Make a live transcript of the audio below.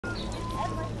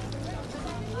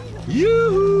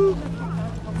Yoo-hoo!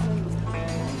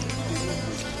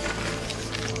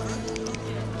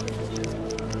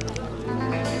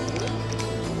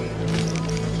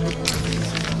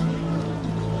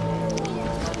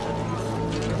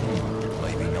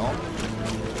 Maybe not.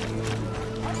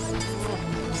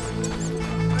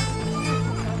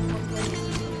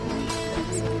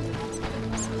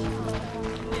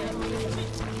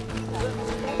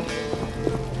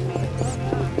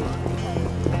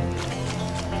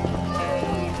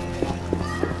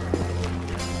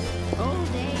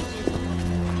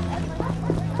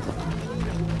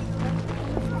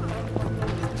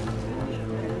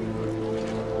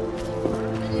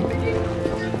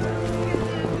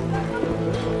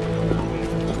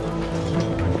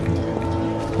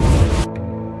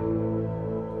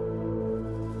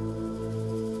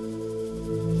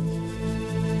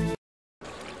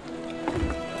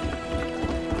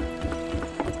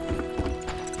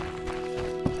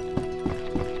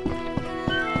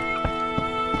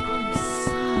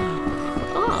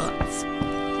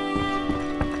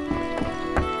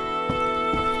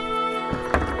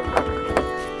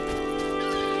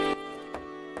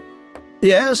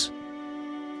 Yes?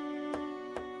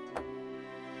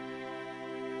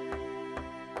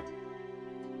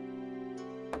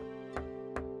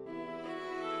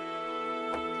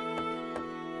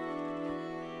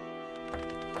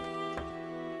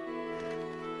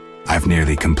 I've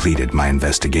nearly completed my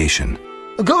investigation.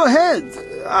 Go ahead.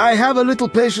 I have a little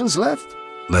patience left.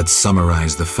 Let's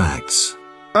summarize the facts.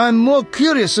 I'm more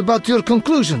curious about your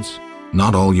conclusions.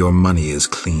 Not all your money is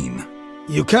clean.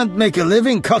 You can't make a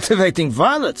living cultivating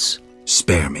violets.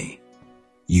 Spare me.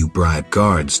 You bribe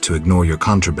guards to ignore your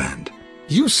contraband.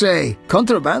 You say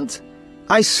contraband.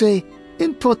 I say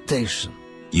importation.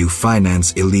 You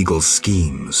finance illegal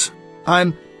schemes.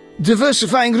 I'm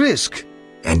diversifying risk.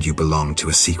 And you belong to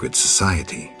a secret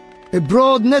society. A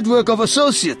broad network of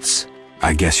associates.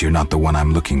 I guess you're not the one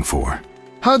I'm looking for.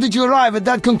 How did you arrive at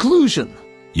that conclusion?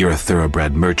 You're a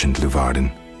thoroughbred merchant,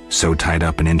 Luvarden. So tied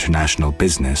up in international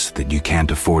business that you can't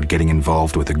afford getting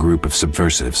involved with a group of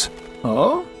subversives.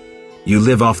 Oh? You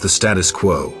live off the status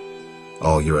quo.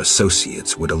 All your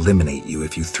associates would eliminate you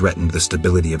if you threatened the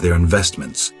stability of their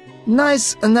investments.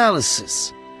 Nice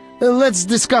analysis. Let's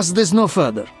discuss this no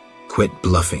further. Quit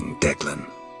bluffing, Declan.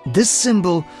 This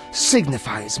symbol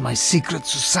signifies my secret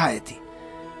society.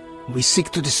 We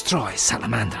seek to destroy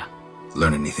Salamandra.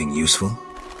 Learn anything useful?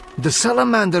 The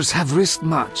Salamanders have risked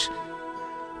much.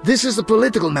 This is a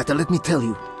political matter, let me tell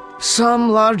you.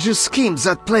 Some larger schemes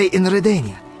at play in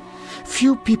Redania.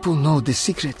 Few people know the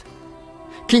secret.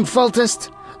 King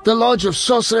Foltest, the Lodge of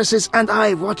Sorceresses, and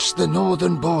I watch the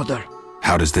northern border.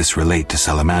 How does this relate to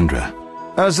Salamandra?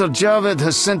 Azar Javed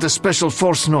has sent a special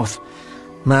force north.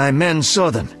 My men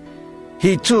saw them.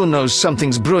 He too knows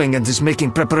something's brewing and is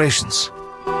making preparations.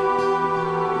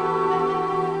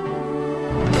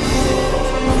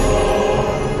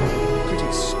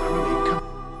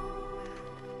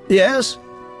 Yes?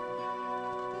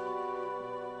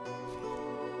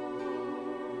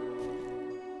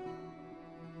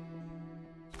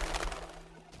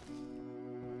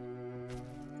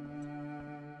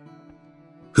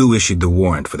 Who issued the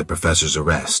warrant for the professor's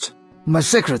arrest? My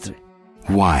secretary.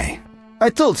 Why? I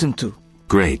told him to.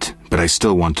 Great, but I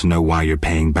still want to know why you're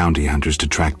paying bounty hunters to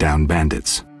track down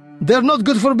bandits. They're not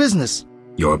good for business.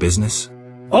 Your business?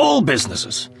 All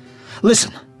businesses.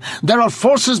 Listen, there are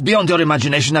forces beyond your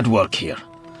imagination at work here.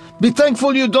 Be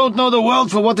thankful you don't know the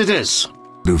world for what it is.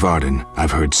 Luvarden,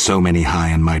 I've heard so many high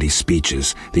and mighty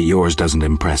speeches that yours doesn't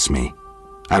impress me.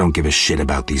 I don't give a shit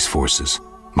about these forces.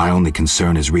 My only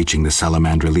concern is reaching the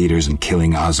Salamandra leaders and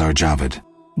killing Azar Javed.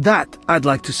 That I'd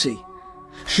like to see.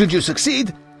 Should you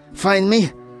succeed, find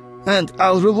me, and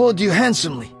I'll reward you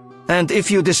handsomely. And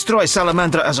if you destroy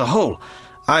Salamandra as a whole,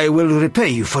 I will repay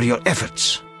you for your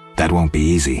efforts. That won't be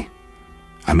easy.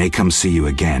 I may come see you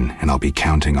again, and I'll be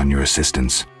counting on your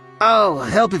assistance. I'll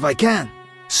help if I can.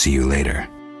 See you later.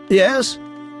 Yes?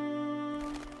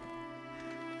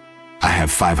 I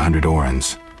have 500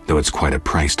 orans, though it's quite a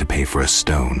price to pay for a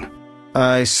stone.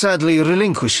 I sadly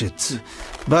relinquish it,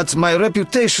 but my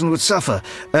reputation would suffer,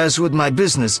 as would my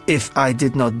business if I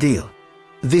did not deal.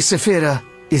 The Sephira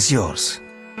is yours.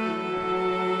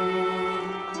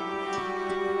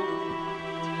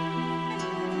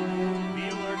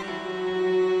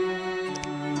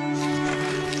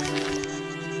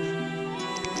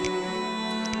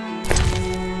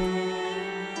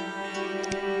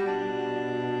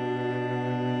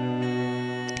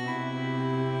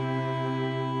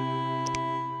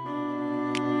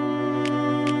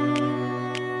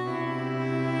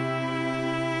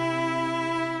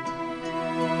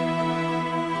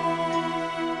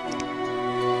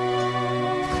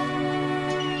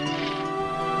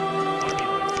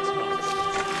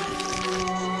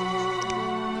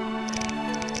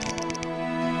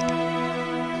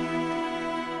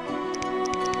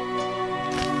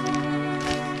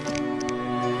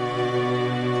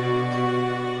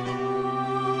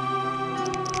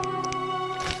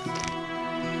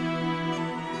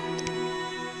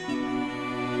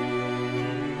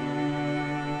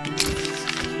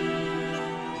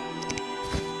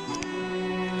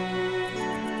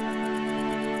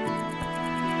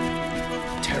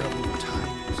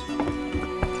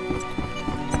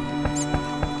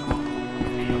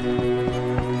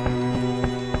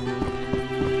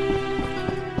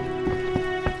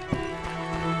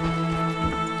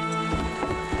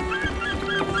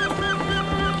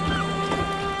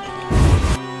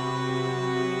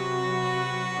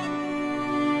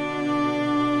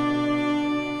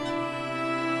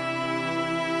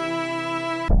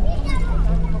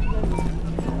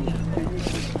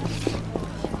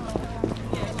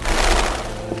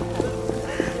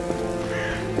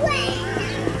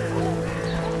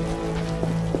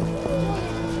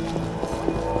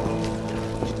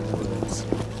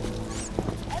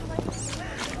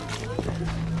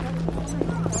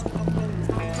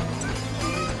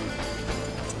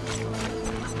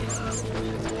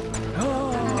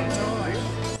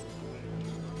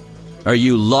 Are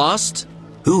you lost?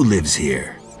 Who lives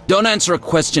here? Don't answer a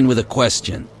question with a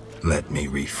question. Let me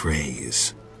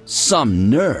rephrase. Some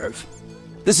nerve.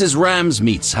 This is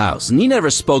Ramsmeat's house, and he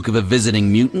never spoke of a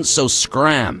visiting mutant, so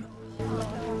scram.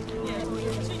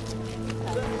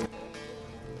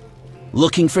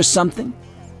 Looking for something?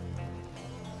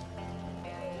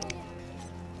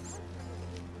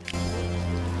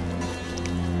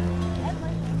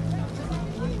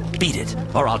 Beat it,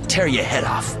 or I'll tear your head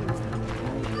off.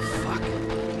 Fuck.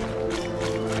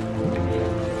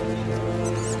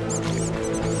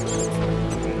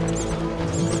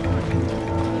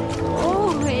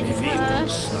 Oh, it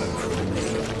hurts. So from me.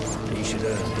 He should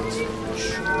earn it.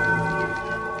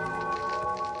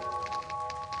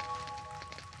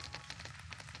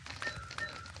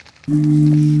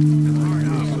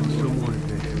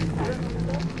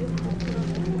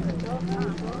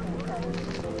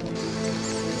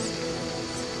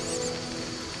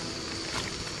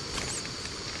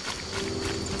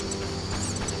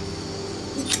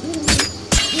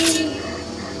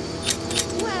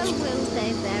 Well, will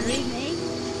they bury me?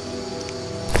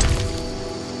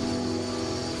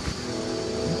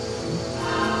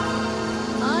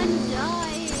 I'm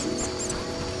dying.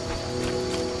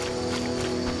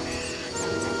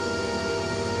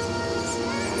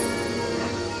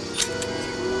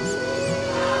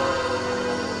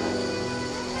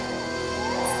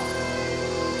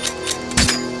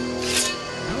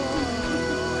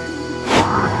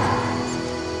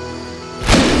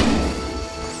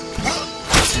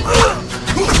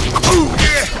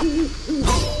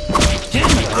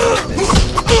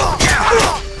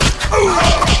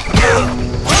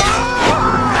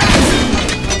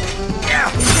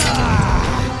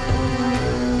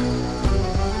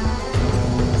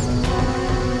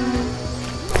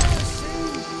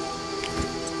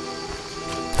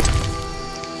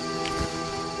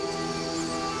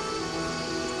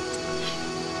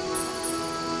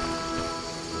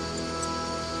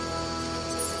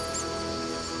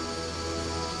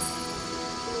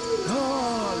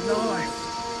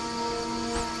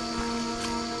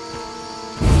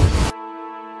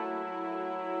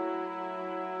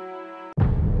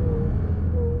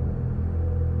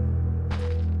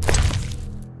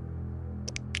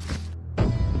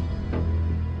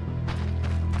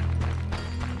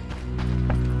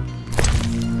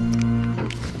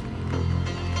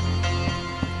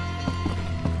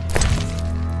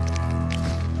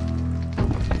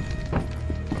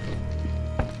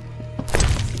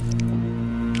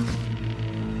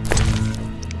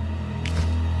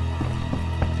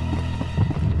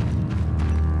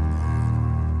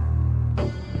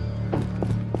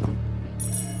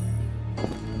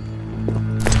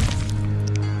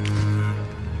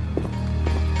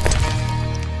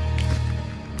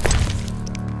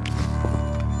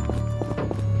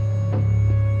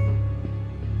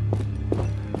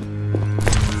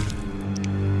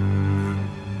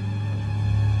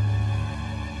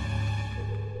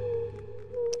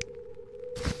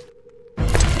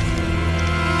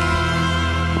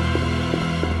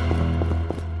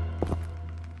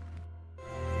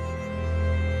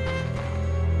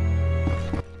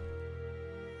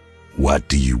 What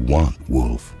do you want,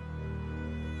 Wolf?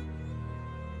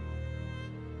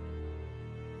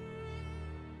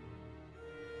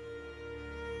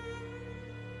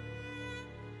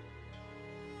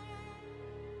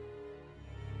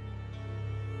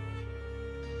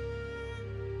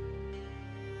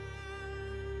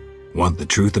 Want the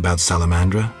truth about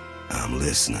Salamandra? I'm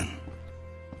listening.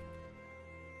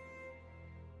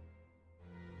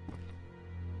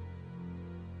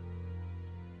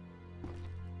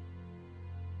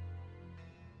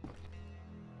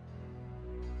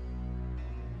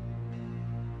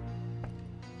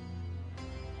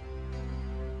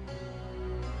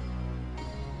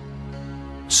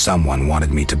 Someone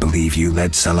wanted me to believe you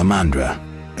led Salamandra.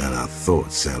 And I thought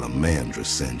Salamandra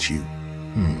sent you.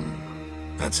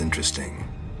 That's interesting.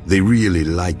 They really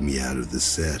liked me out of the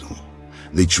saddle.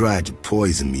 They tried to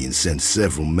poison me and sent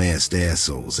several masked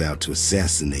assholes out to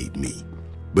assassinate me.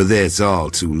 But that's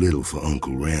all too little for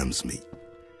Uncle Ramsmeat.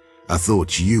 I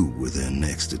thought you were their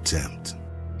next attempt.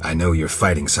 I know you're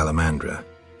fighting Salamandra.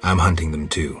 I'm hunting them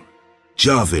too.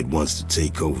 Javed wants to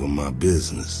take over my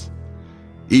business.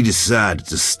 He decided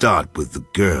to start with the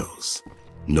girls.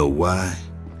 Know why?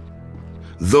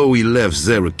 Though he left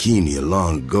Zarakenia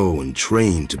long ago and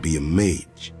trained to be a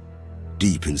mage,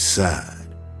 deep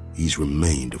inside, he's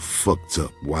remained a fucked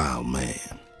up wild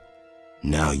man.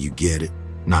 Now you get it?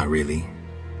 Not really.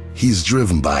 He's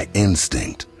driven by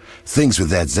instinct, thinks with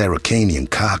that Zarakanian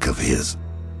cock of his,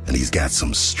 and he's got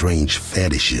some strange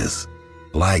fetishes,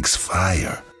 likes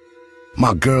fire.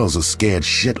 My girls are scared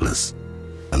shitless,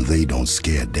 and they don't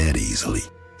scare that easily.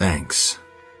 Thanks.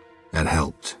 That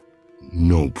helped.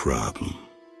 No problem.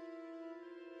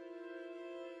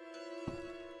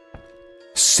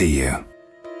 See you.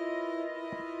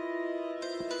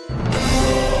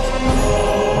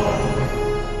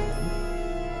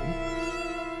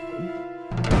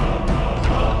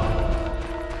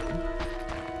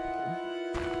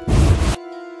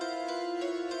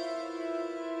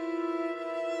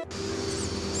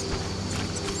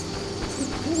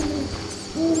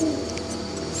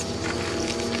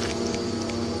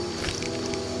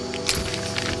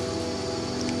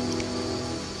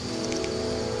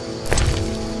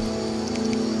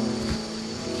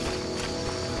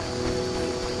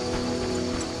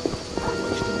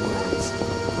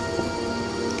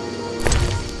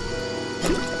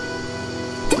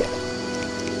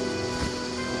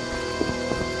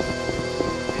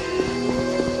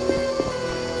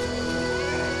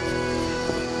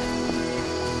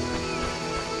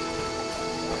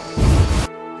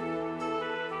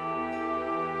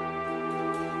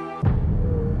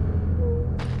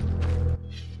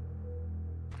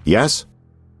 Yes?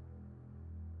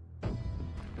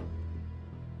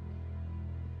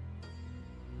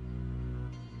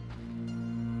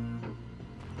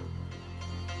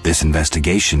 This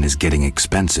investigation is getting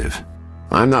expensive.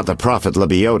 I'm not the Prophet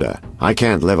Lebioda. I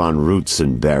can't live on roots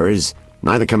and berries.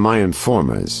 Neither can my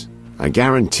informers. I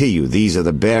guarantee you these are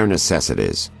the bare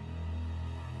necessities.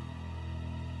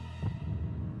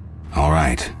 All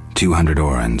right, 200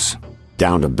 orans.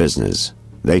 Down to business.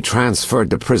 They transferred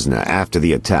the prisoner after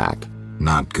the attack.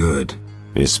 Not good.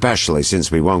 Especially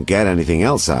since we won't get anything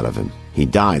else out of him. He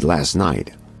died last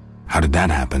night. How did that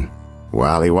happen?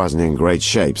 Well, he wasn't in great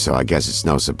shape, so I guess it's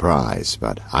no surprise,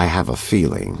 but I have a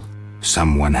feeling.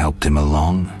 Someone helped him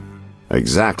along?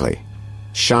 Exactly.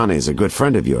 Shawnee's a good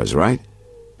friend of yours, right?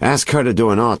 Ask her to do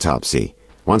an autopsy,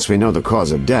 once we know the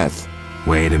cause of death.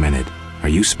 Wait a minute. Are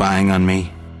you spying on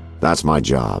me? That's my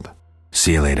job.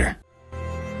 See you later.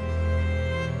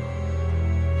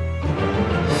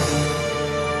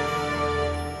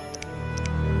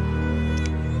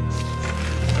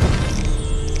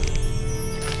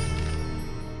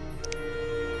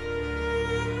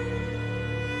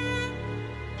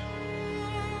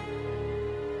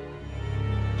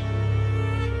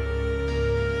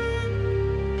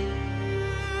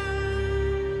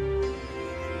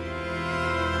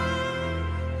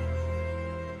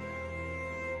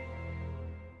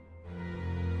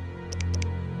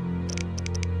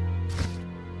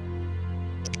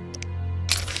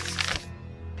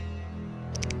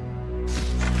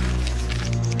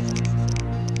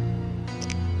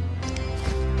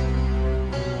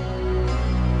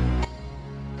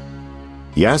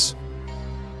 Yes?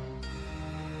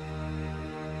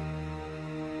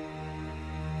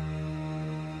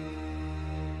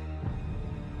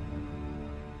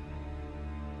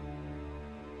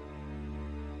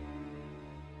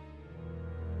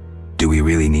 Do we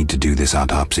really need to do this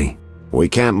autopsy? We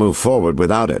can't move forward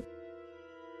without it.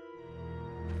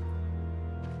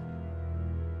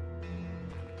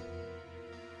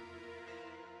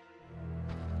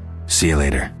 See you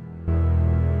later.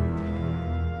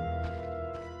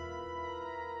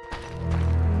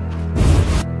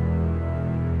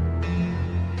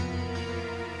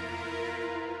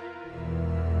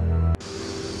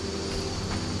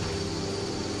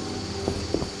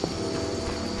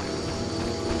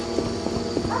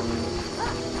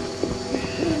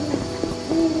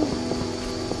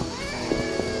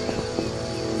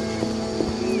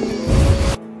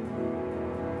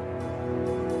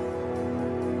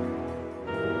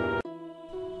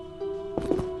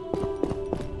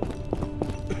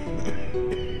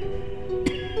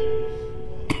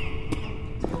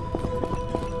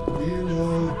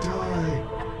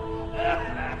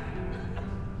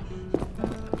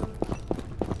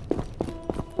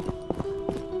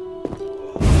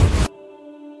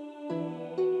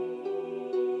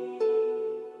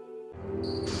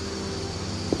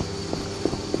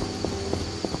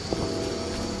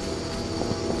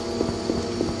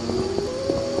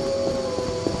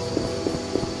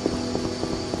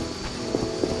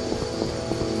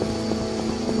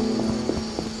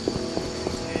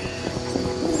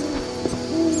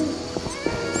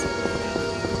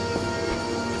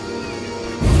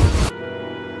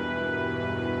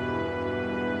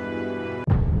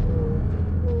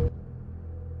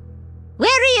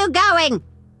 Going?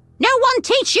 No one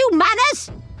teach you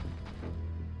manners?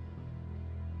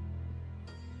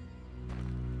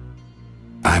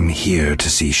 I'm here to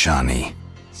see Shawnee.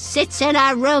 Sits in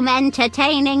a room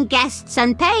entertaining guests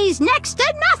and pays next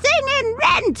to nothing in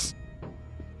rent.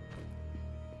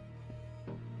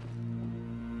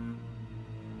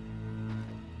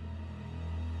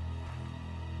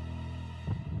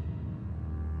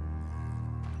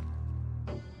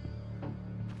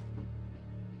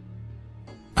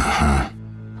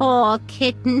 Poor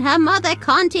kitten, her mother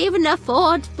can't even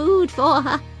afford food for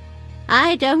her.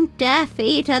 I don't dare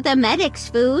feed her the medic's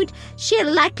food.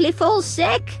 She'll likely fall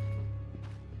sick.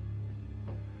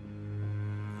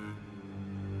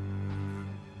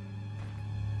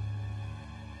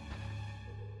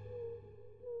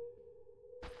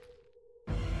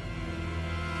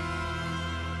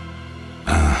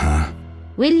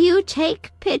 Will you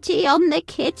take pity on the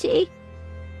kitty?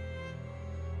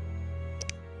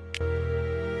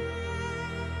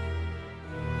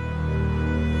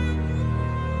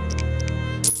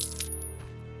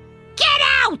 Get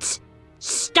out!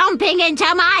 Stomping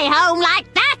into my home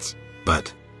like that?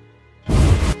 But...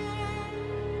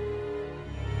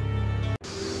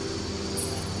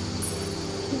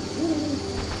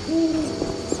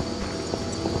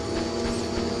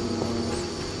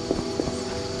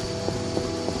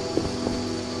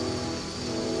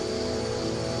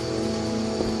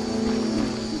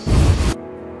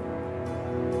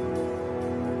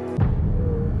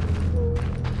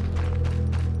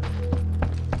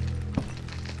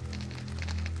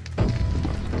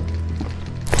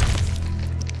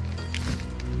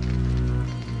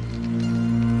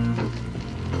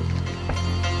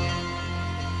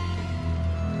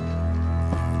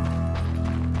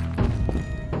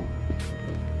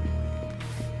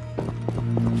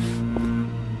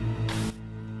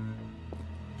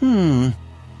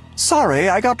 Sorry,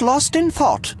 I got lost in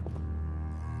thought.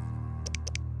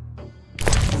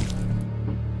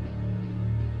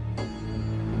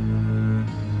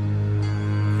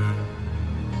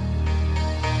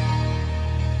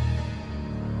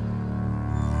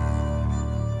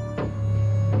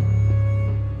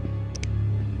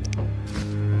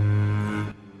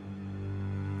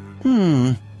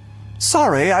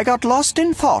 Sorry, I got lost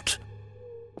in thought.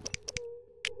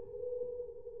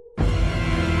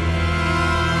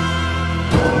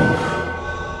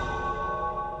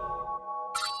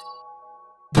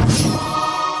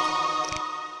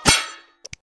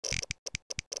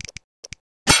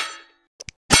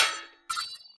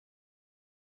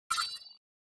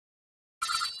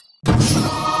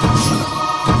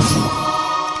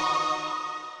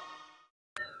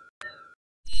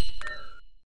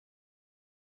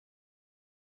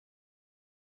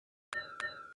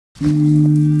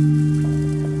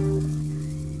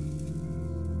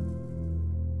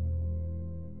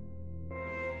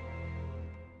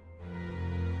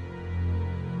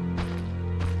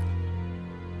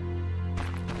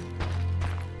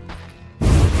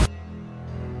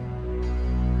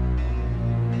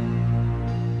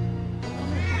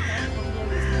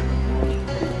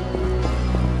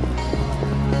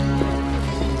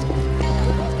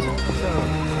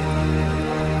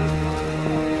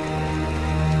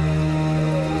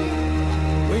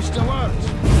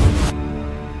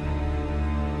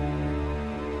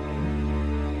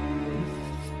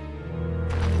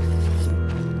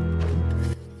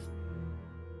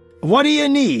 What do you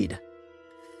need?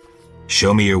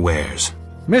 Show me your wares.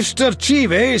 Mr.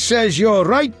 Chive says you're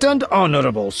right and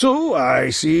honorable, so I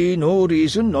see no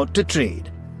reason not to trade.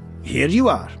 Here you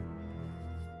are.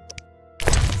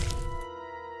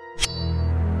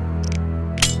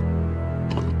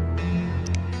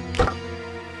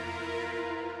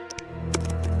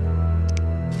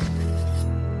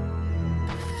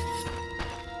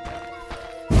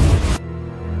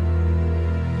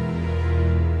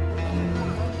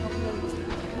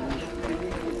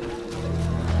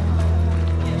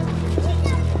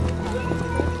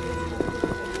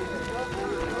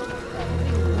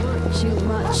 Too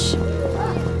much.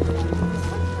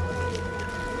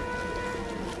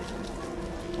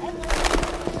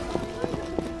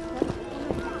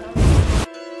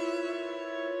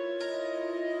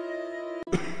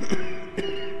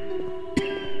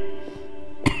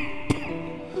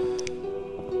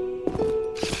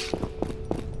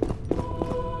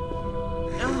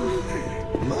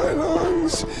 My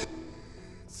lungs.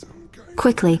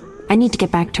 Quickly, I need to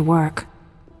get back to work.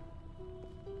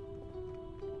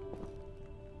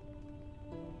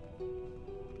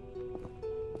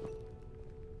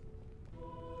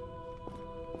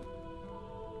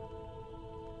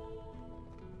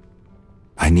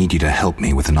 I need you to help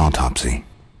me with an autopsy.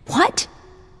 What?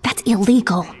 That's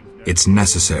illegal. It's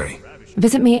necessary.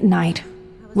 Visit me at night.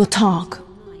 We'll talk.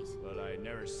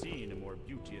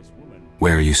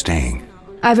 Where are you staying?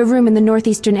 I have a room in the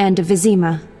northeastern end of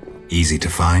Vizima. Easy to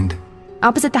find?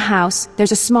 Opposite the house,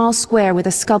 there's a small square with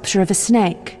a sculpture of a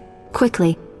snake.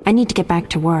 Quickly, I need to get back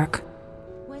to work.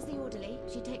 Where's the orderly?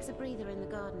 She takes a breather in the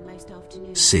garden most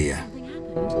afternoons. See ya. Something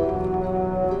happened?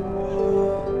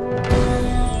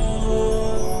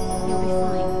 You'll be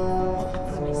fine. I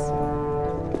promise.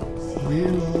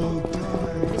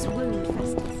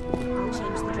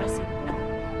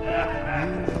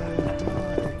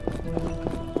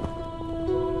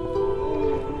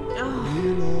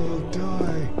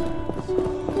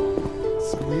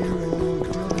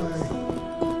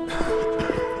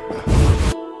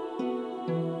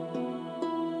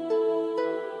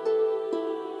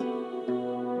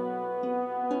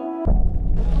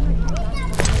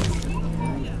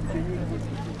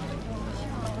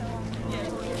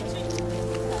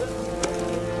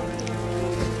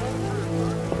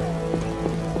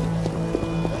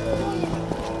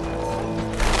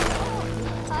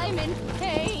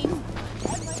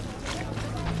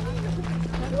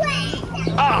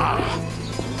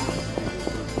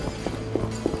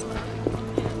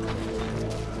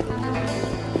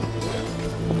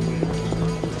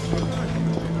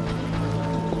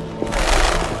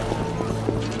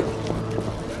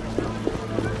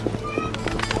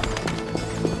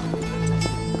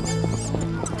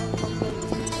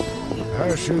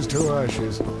 Ashes to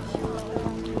ashes.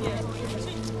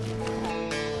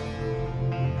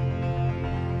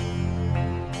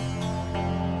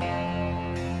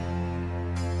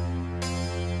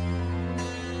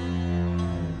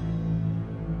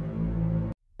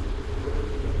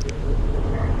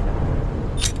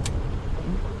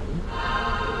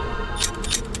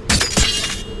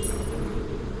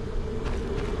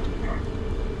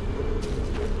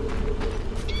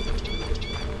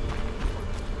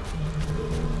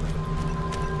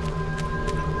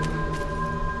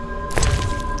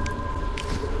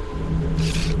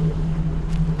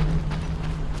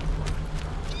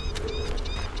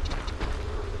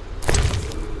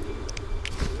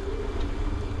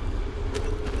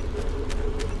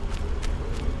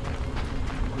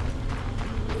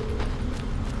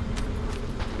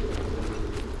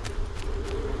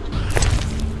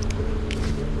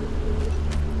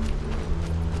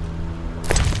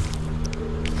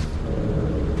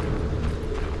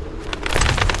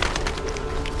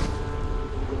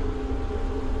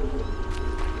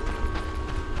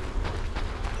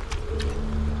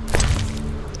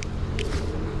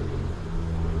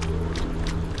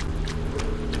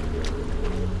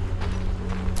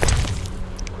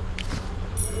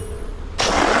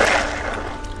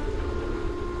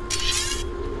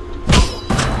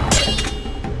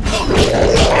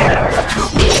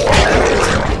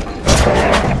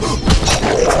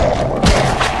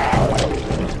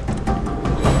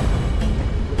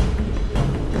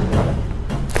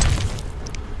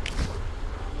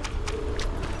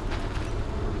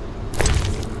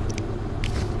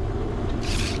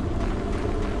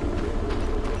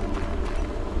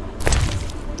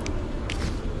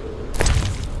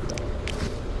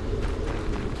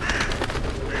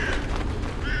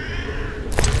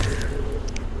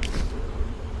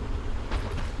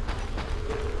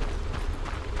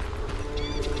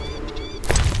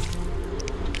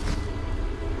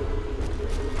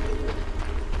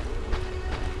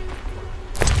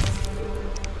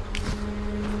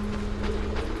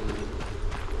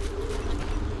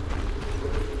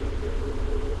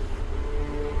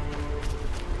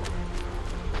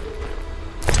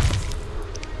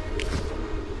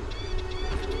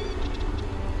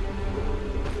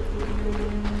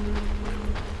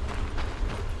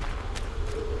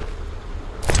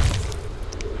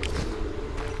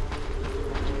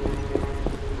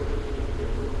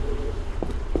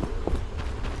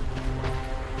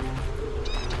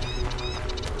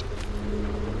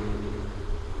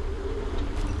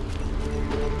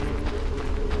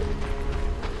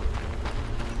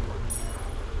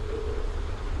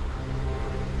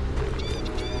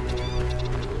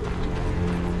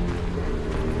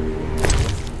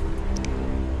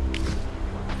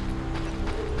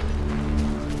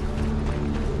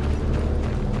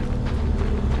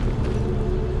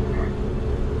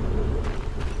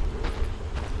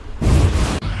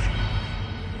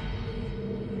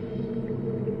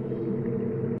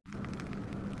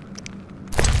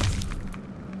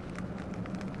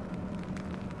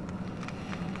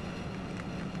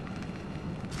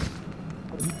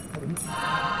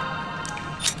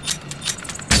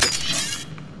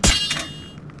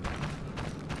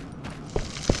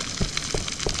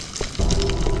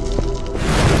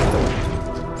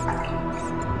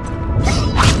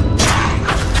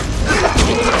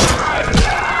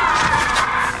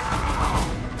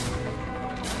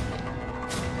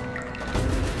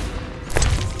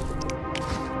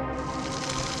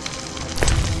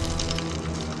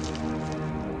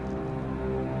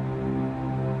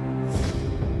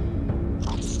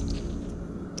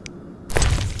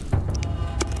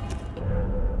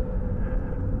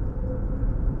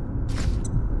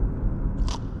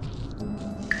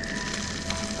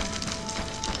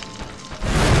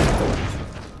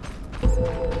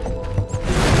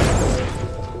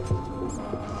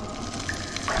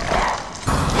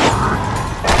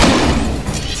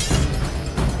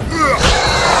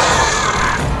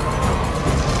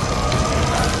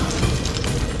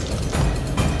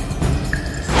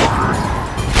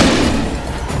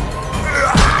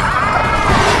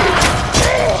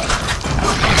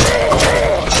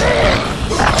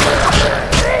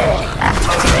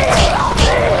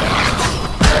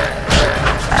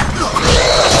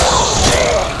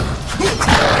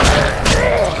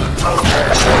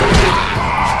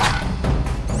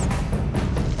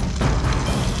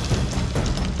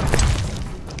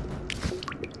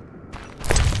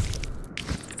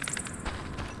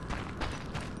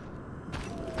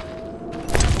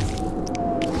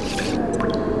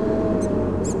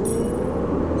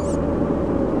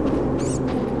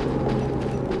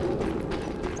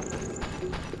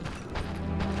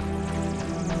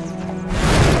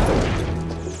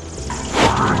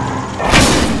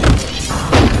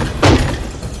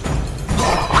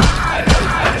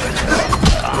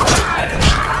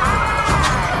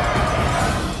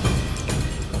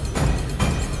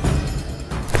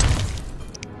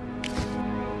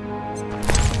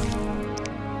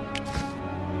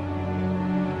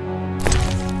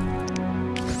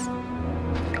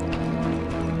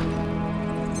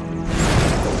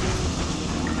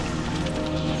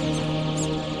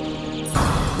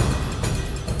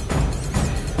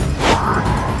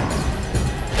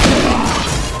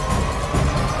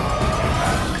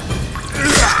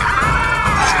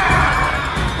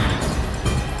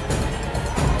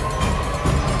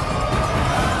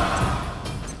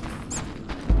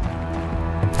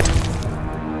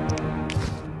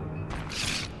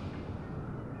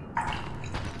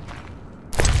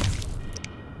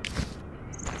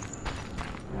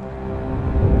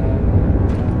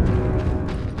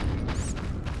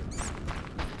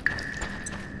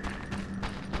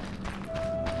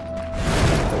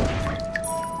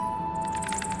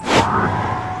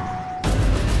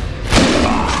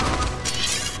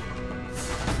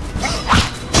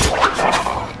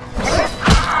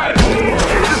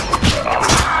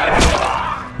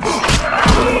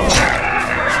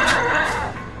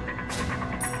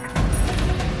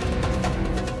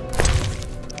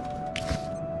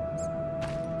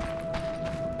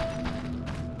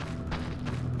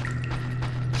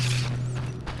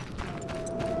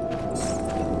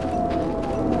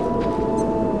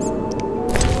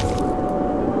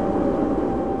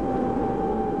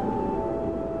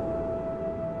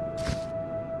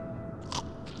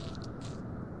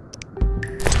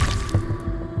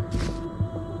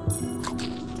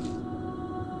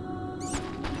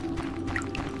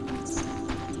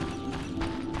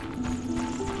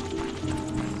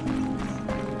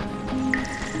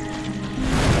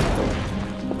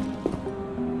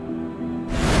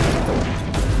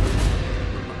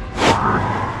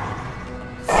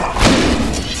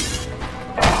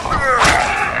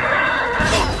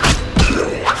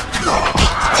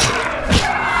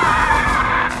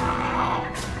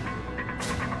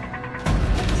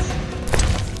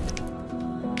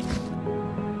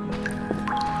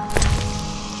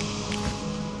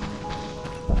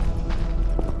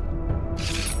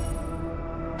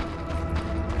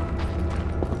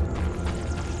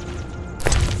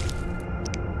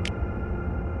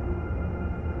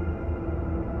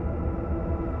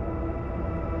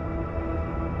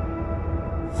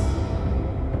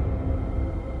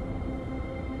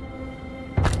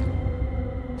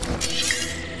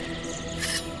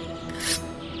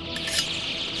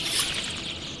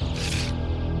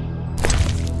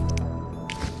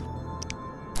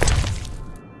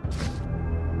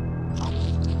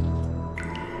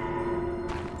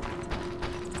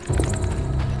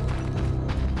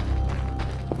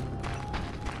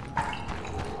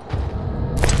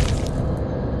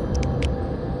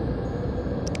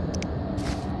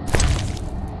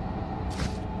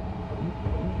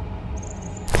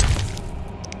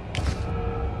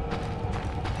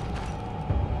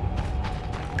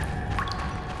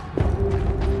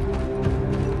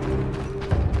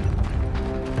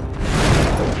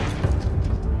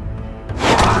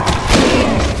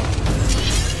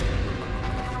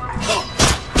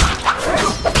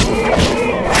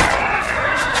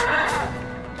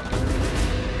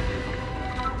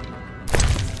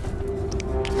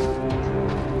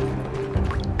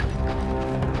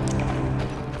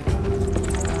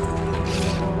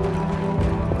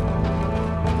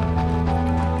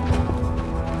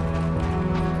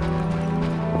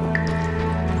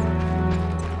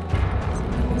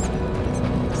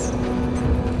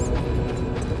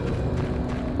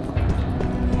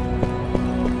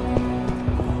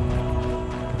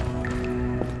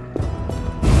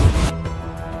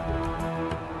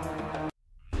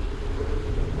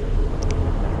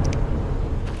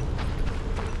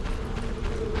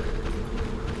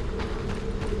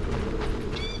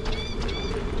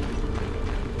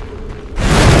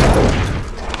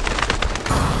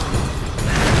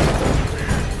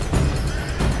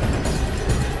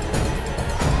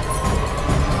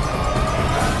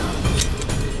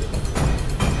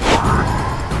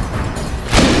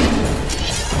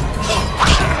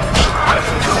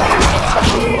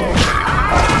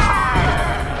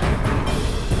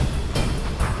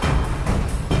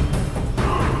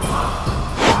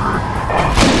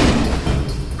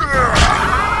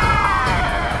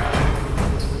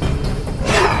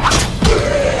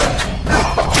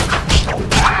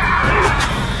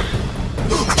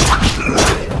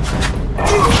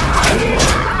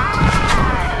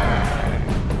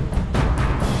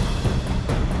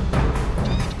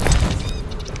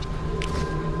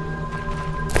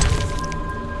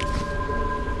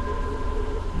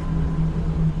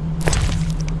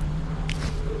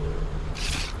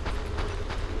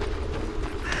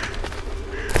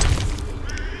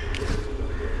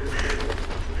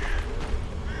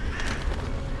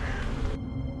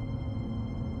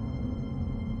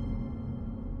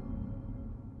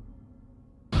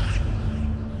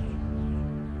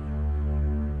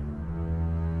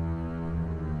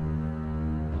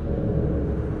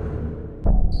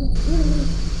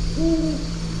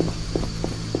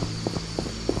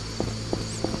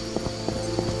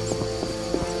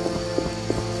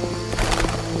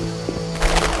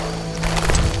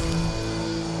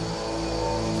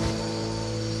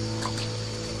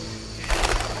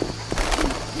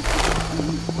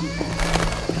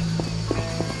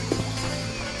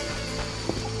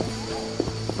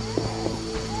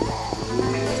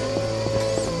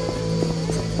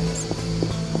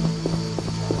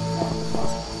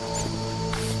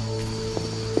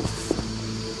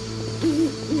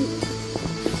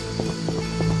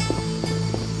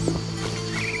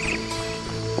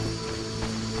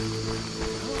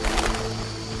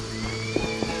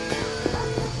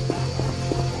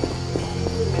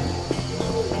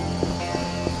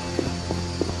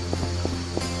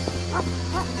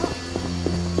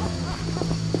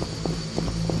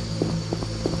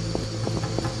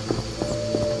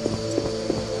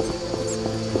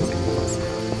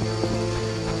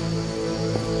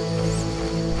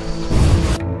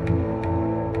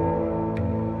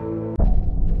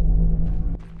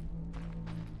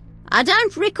 I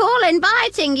don't recall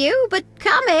inviting you, but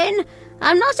come in.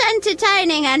 I'm not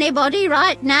entertaining anybody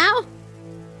right now.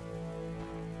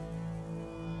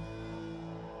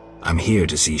 I'm here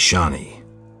to see Shawnee.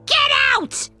 Get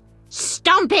out!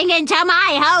 Stomping into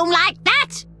my home like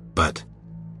that? But...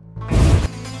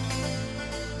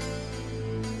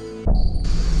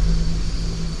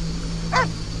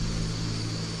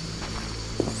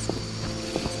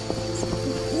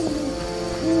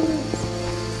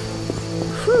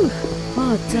 Whew,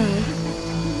 hard day.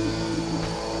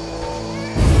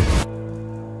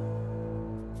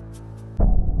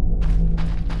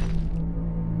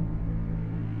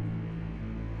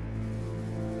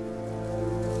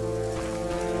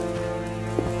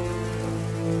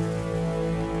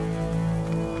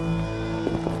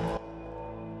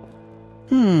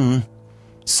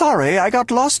 Sorry, I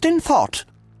got lost in thought.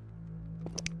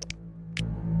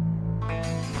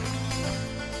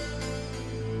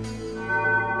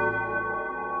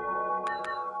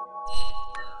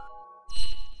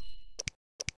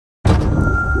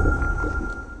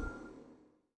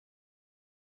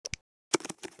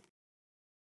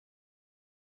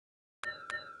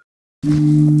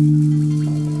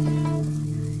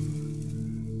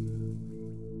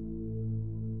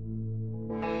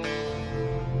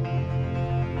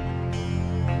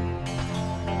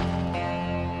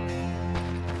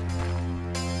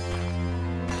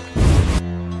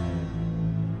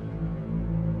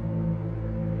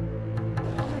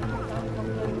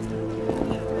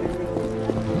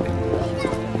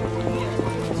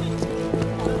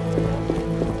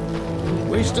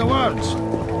 Waste of words.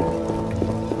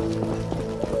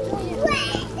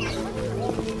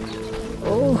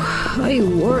 Oh, I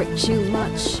work too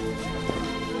much.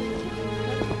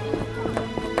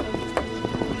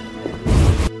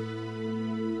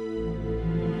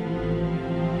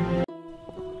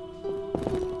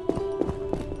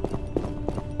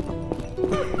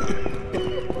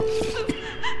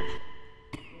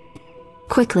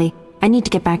 Quickly, I need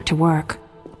to get back to work.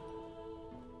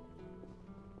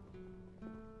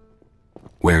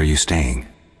 Where are you staying?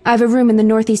 I have a room in the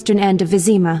northeastern end of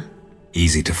Vizima.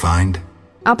 Easy to find?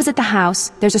 Opposite the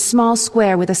house, there's a small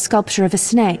square with a sculpture of a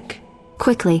snake.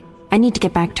 Quickly, I need to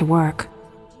get back to work.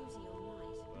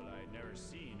 Care to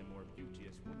stake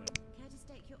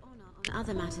your honor on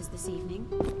other matters this evening?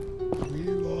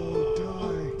 You all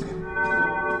die.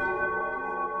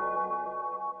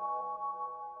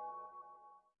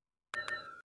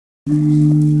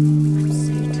 I'm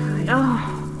so tired.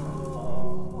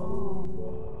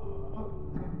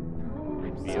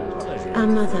 Our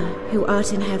Mother, who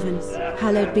art in heaven,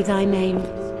 hallowed be thy name.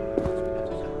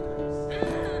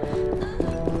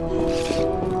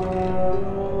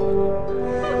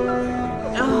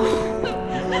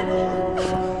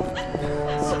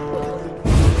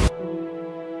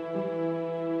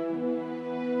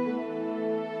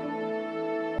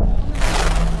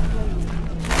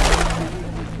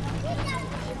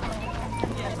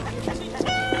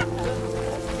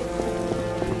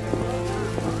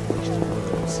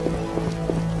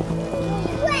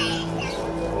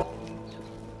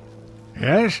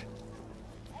 Yes?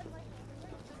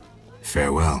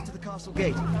 Farewell. To the castle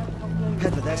gate.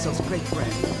 Peddler there sells great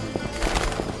bread.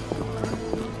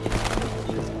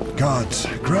 Gods,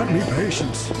 grant me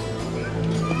patience.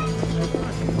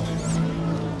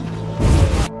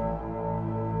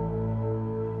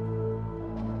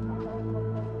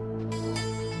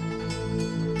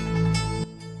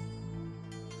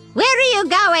 Where are you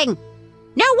going?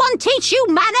 No one teach you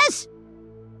manners?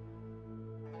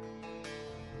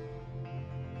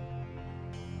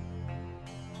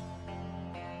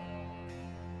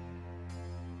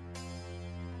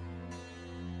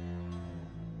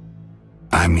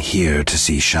 I'm here to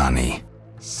see Shani.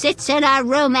 Sits in a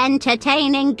room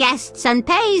entertaining guests and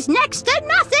pays next to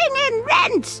nothing in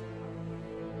rent.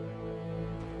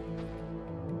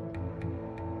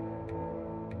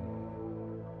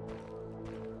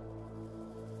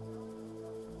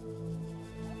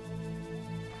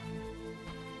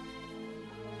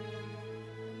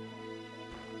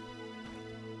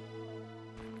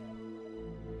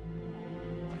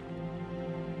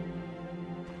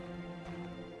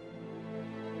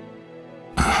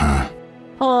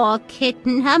 Poor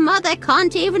kitten, her mother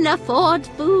can't even afford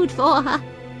food for her.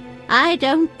 I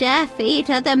don't dare feed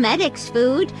her the medic's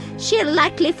food. She'll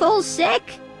likely fall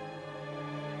sick.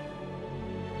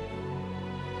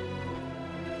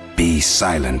 Be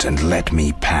silent and let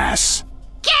me pass.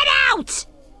 Get out!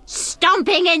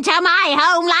 Stomping into my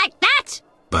home like that?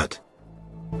 But...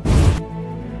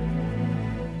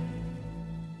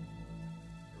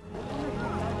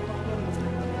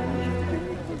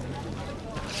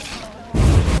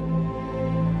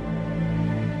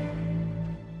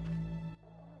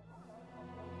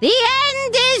 The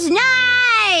end is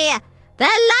nigh!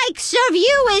 The likes of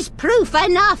you is proof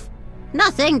enough.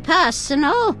 Nothing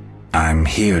personal. I'm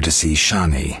here to see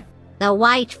Shani. The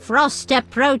white frost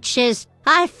approaches.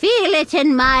 I feel it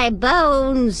in my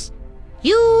bones.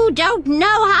 You don't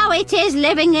know how it is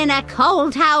living in a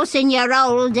cold house in your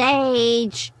old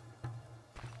age.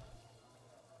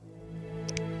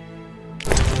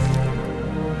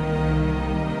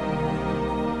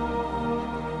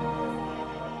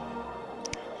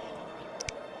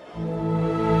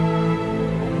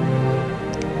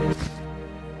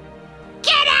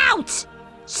 Get out!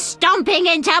 Stomping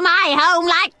into my home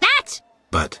like that?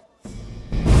 But...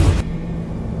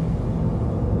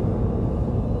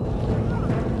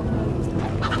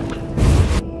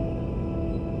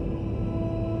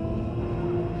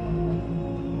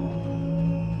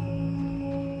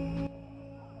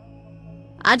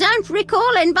 I don't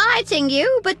recall inviting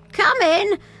you, but come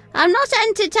in. I'm not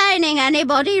entertaining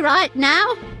anybody right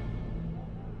now.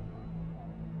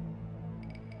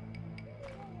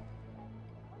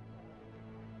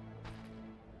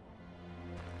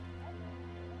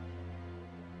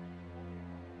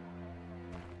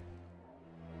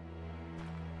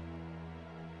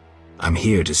 I'm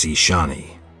here to see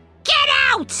Shani. Get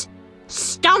out!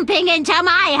 Stomping into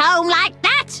my home like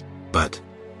that? But...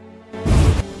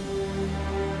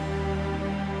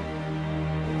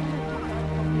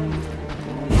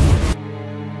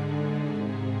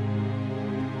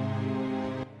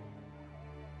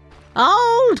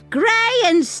 Old, grey,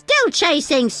 and still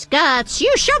chasing skirts.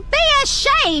 You should be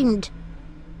ashamed.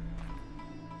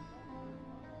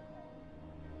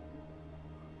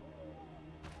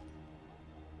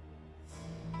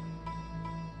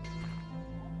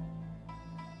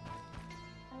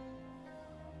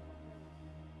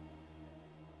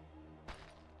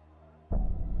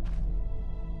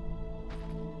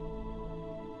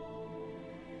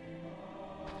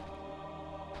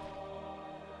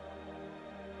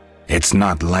 It's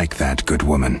not like that, good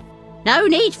woman. No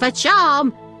need for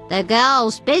charm. The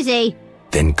girl's busy.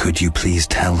 Then could you please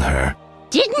tell her?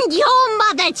 Didn't your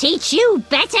mother teach you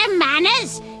better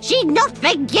manners? She'd not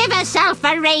forgive herself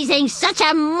for raising such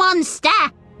a monster.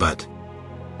 But...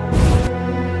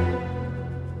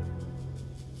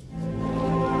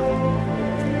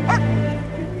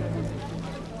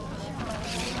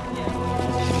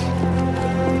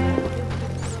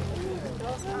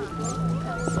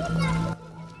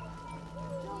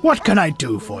 What can I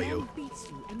do for you?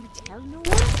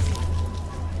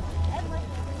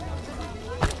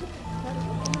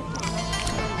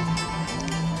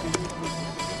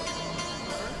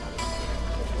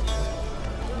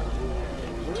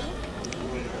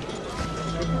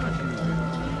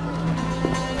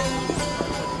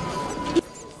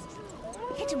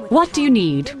 What do you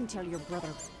need?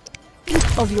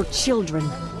 Think of your children.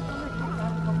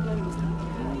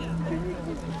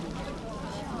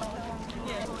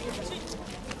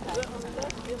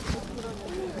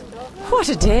 What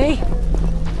a day!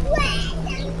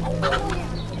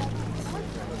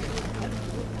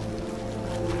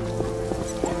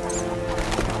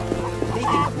 They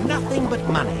think nothing but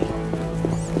money.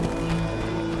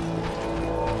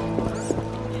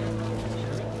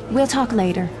 We'll talk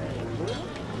later.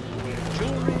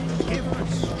 Jewelry,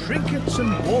 gifts, trinkets,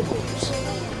 and baubles.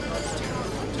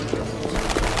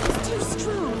 He's too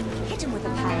strong. Hit him with a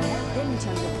paddle, then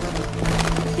tell your brother.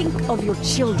 Think of your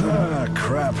children. Ah,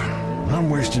 crap. I'm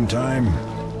wasting time.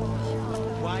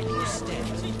 Why do you stand?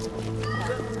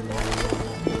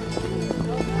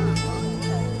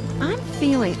 I'm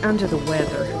feeling under the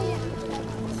weather.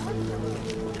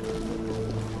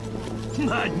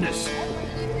 Madness!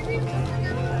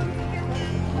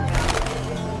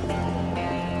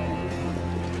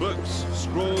 books,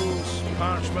 scrolls,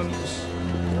 parchments.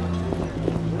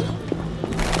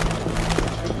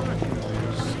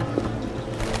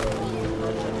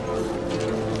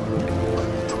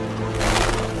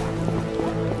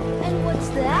 And what's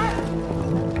that?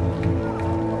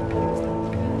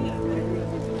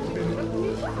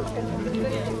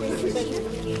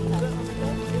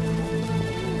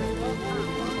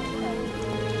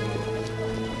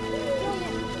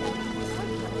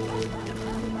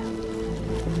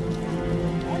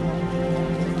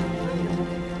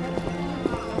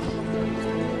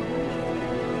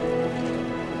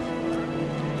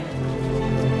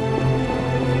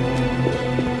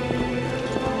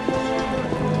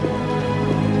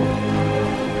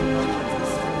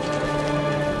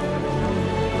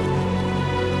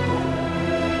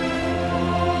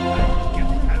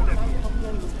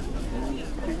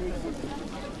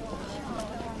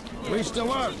 Least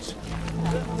alert!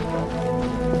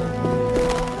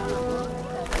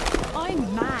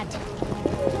 I'm mad.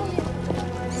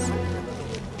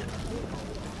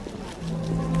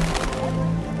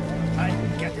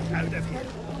 I'm getting out of here.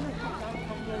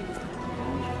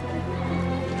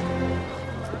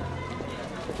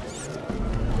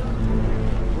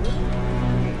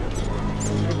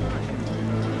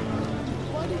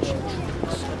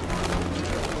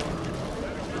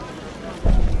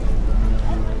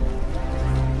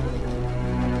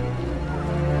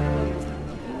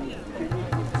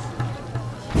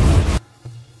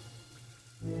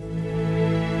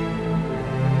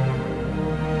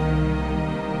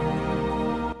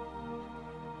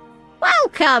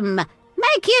 Welcome!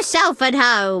 Make yourself at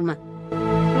home.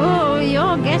 Oh,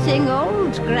 you're getting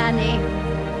old, Granny.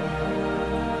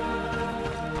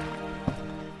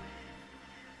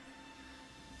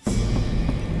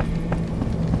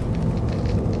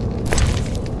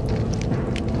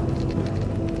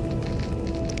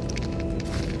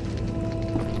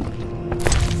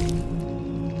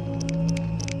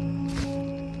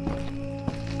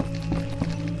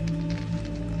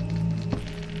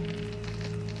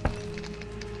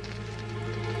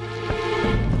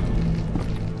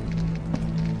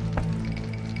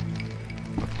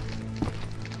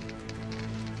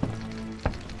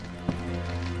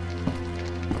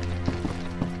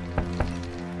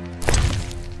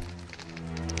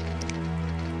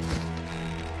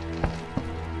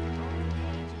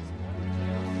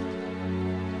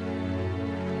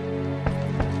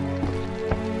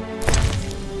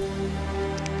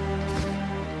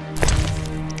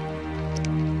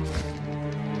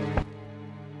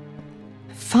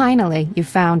 Finally, you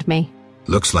found me.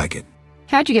 Looks like it.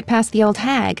 How'd you get past the old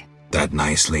hag? That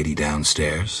nice lady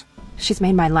downstairs? She's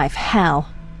made my life hell.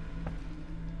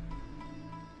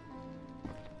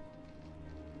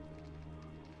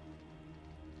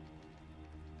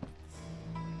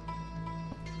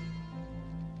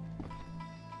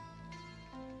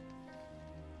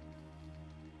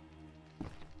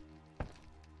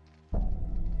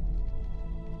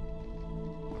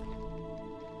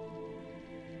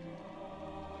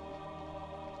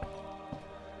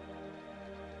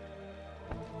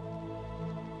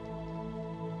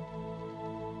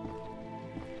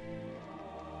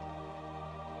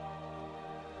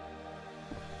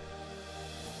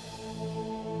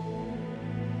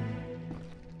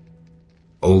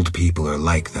 Old people are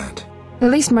like that. At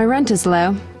least my rent is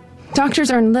low.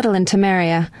 Doctors earn little in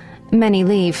Temeria. Many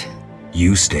leave.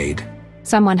 You stayed.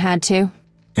 Someone had to.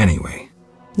 Anyway.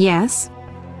 Yes?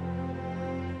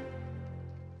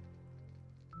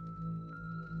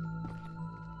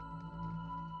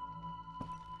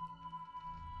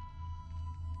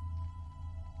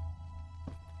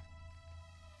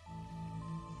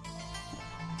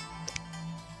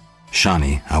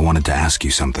 Shani, I wanted to ask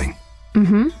you something.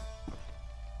 Mm-hmm.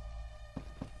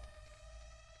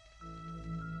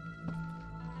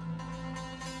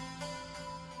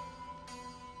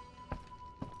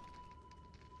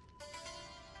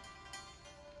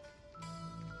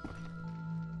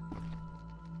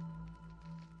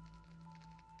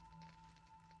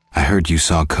 I heard you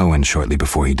saw Cohen shortly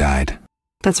before he died.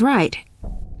 That's right.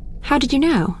 How did you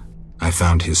know? I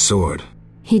found his sword.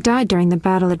 He died during the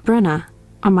battle at Brenna,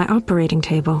 on my operating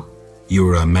table. You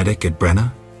were a medic at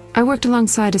Brenna? I worked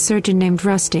alongside a surgeon named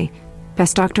Rusty,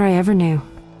 best doctor I ever knew.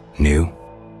 Knew?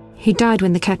 He died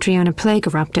when the Catriona plague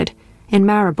erupted, in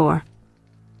Maribor.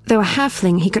 Though a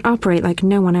halfling, he could operate like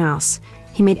no one else.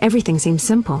 He made everything seem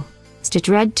simple. Stitch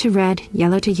red to red,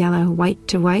 yellow to yellow, white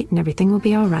to white, and everything will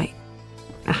be all right.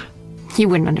 You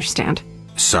wouldn't understand.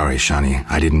 Sorry, Shani,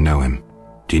 I didn't know him.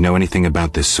 Do you know anything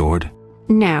about this sword?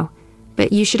 No,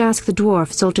 but you should ask the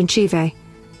dwarf, Zoltan Chive.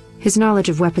 His knowledge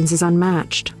of weapons is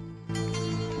unmatched.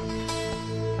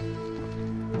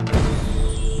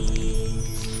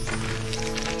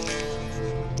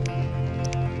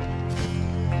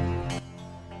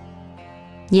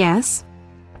 Yes?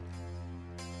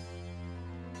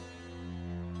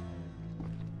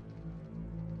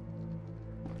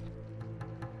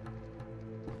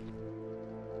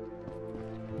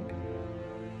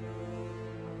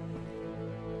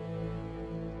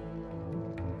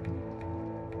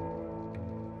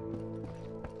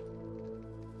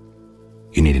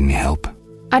 You need any help?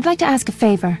 I'd like to ask a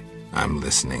favor. I'm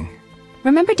listening.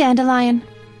 Remember Dandelion?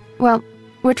 Well,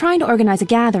 we're trying to organize a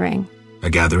gathering. A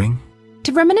gathering?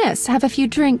 To reminisce, have a few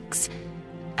drinks.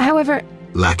 However...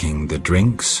 Lacking the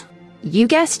drinks? You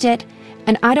guessed it,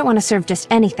 and I don't want to serve just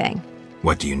anything.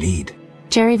 What do you need?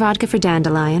 Cherry vodka for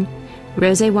Dandelion,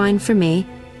 rosé wine for me,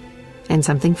 and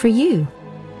something for you.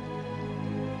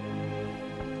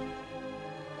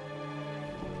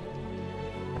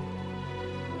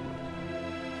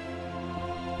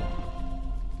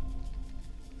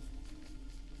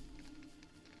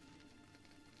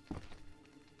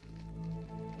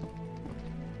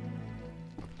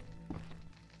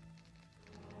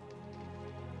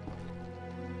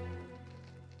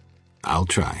 I'll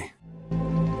try.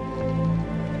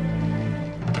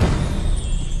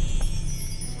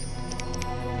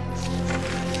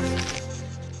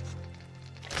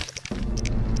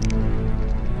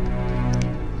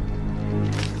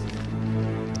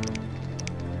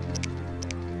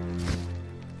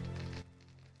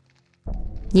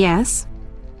 Yes?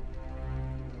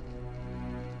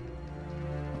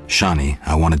 Shawnee,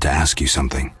 I wanted to ask you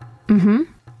something. Mm-hmm.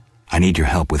 I need your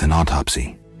help with an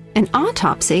autopsy. An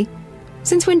autopsy?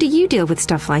 Since when do you deal with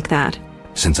stuff like that?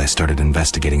 Since I started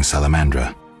investigating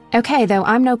Salamandra. Okay, though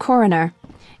I'm no coroner.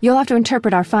 You'll have to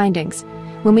interpret our findings.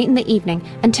 We'll meet in the evening.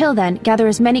 Until then, gather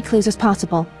as many clues as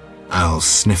possible. I'll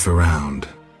sniff around.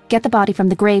 Get the body from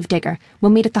the gravedigger.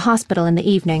 We'll meet at the hospital in the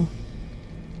evening.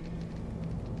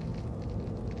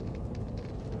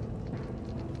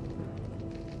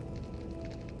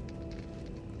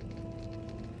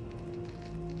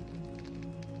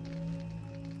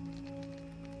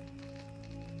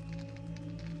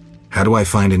 How do I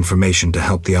find information to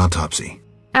help the autopsy?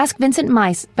 Ask Vincent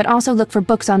Mice, but also look for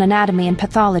books on anatomy and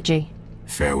pathology.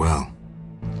 Farewell.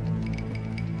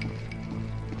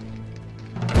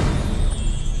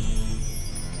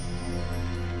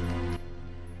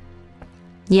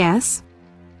 Yes?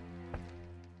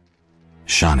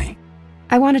 Shawnee.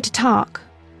 I wanted to talk.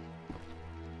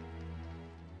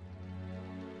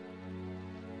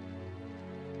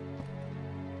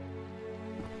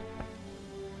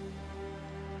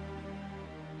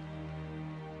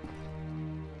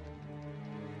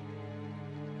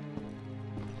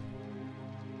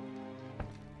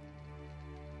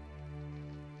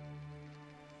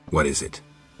 What is it?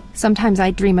 Sometimes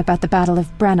I dream about the Battle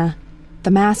of Brenna,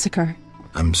 the massacre.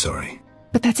 I'm sorry.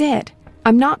 But that's it.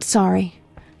 I'm not sorry.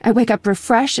 I wake up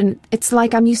refreshed and it's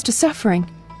like I'm used to suffering.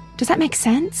 Does that make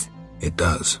sense? It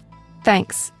does.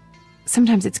 Thanks.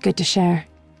 Sometimes it's good to share.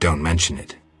 Don't mention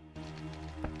it.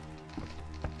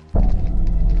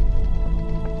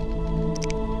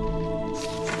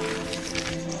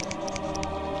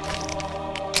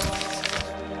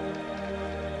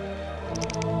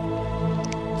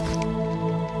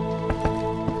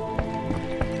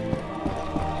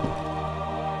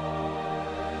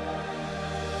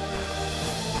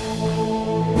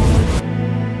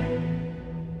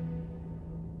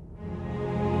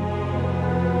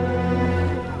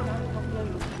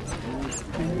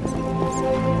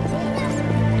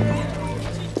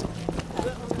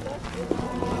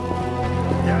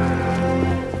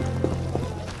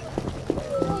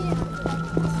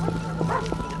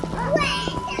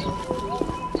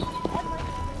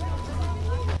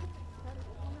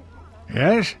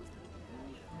 Yes?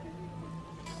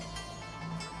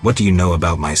 What do you know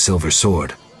about my silver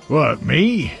sword? What,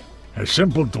 me? A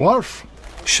simple dwarf?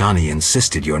 Shawnee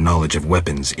insisted your knowledge of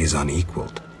weapons is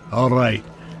unequaled. All right.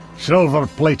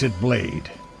 Silver-plated blade.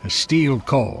 A steel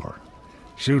core.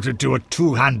 Suited to a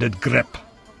two-handed grip.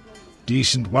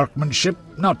 Decent workmanship,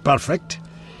 not perfect.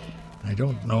 I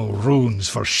don't know runes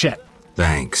for shit.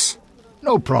 Thanks.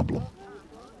 No problem.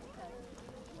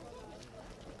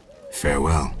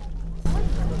 Farewell.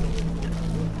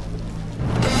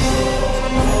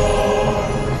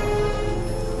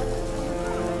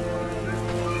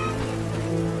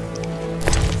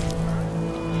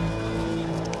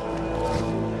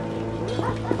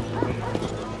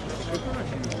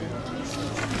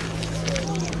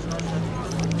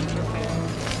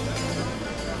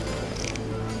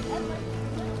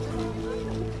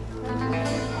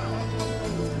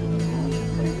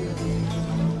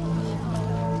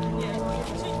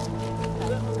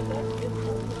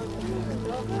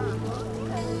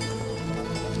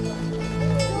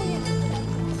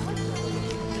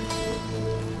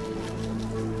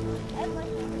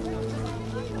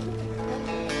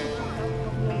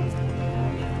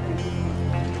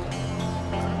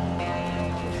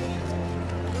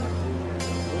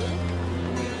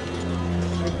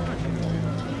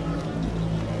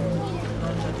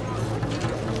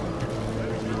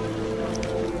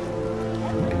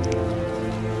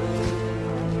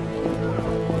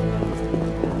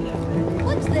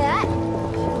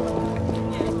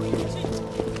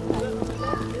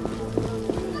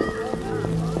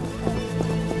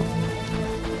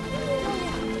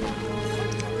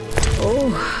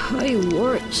 Oh, I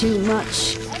work too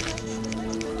much.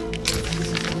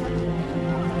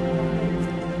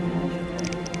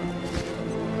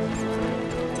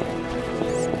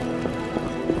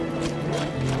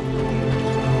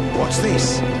 What's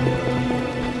this?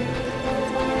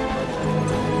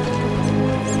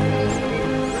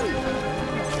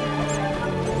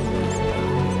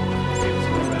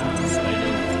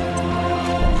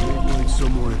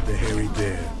 Someone at the Hairy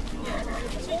Bear.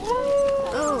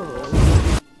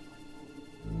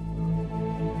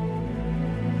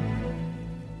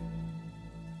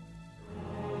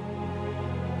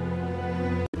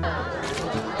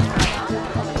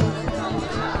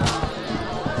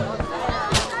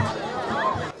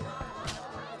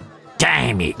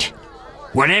 Damn it!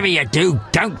 Whatever you do,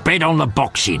 don't bet on the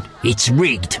boxing. It's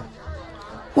rigged.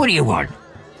 What do you want?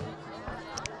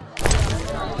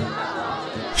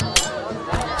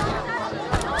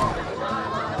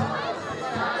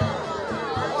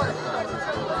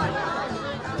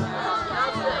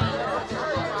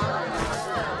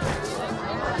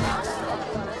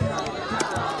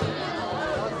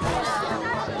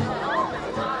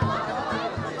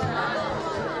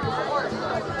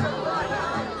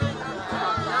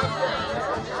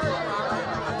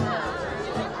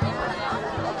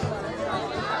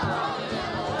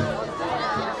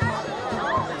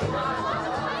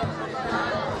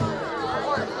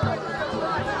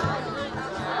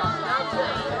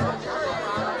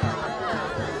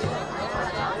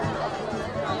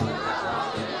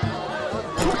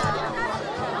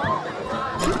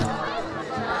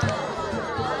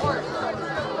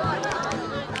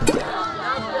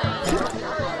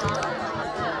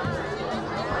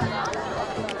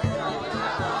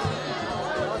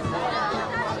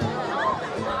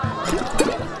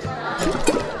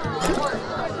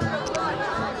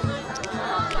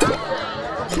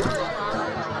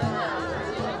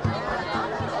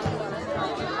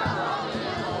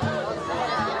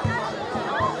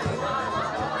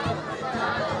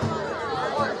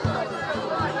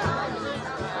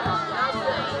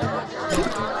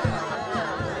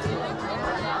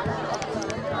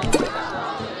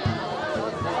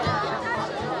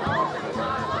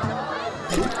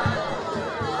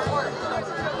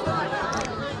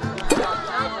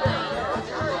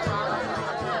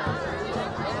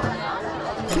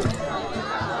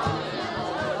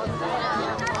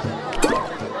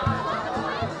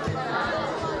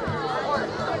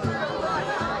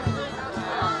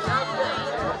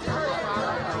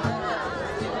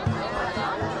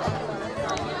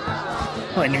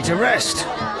 I need to rest.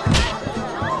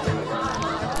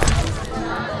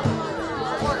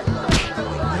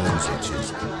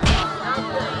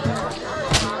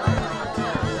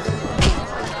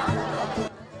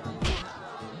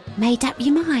 Made up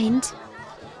your mind?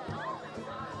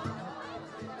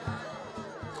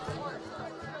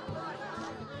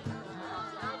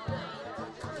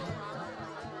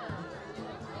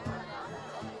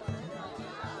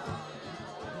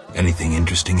 Anything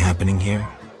interesting happening here?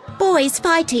 Boys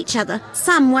fight each other.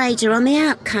 Some wager on the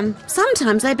outcome.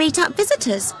 Sometimes they beat up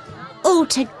visitors.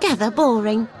 Altogether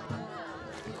boring.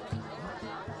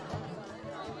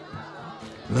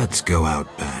 Let's go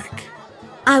out back.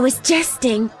 I was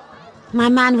jesting. My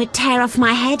man would tear off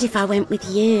my head if I went with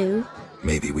you.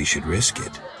 Maybe we should risk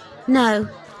it. No.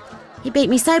 He beat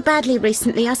me so badly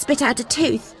recently I spit out a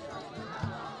tooth.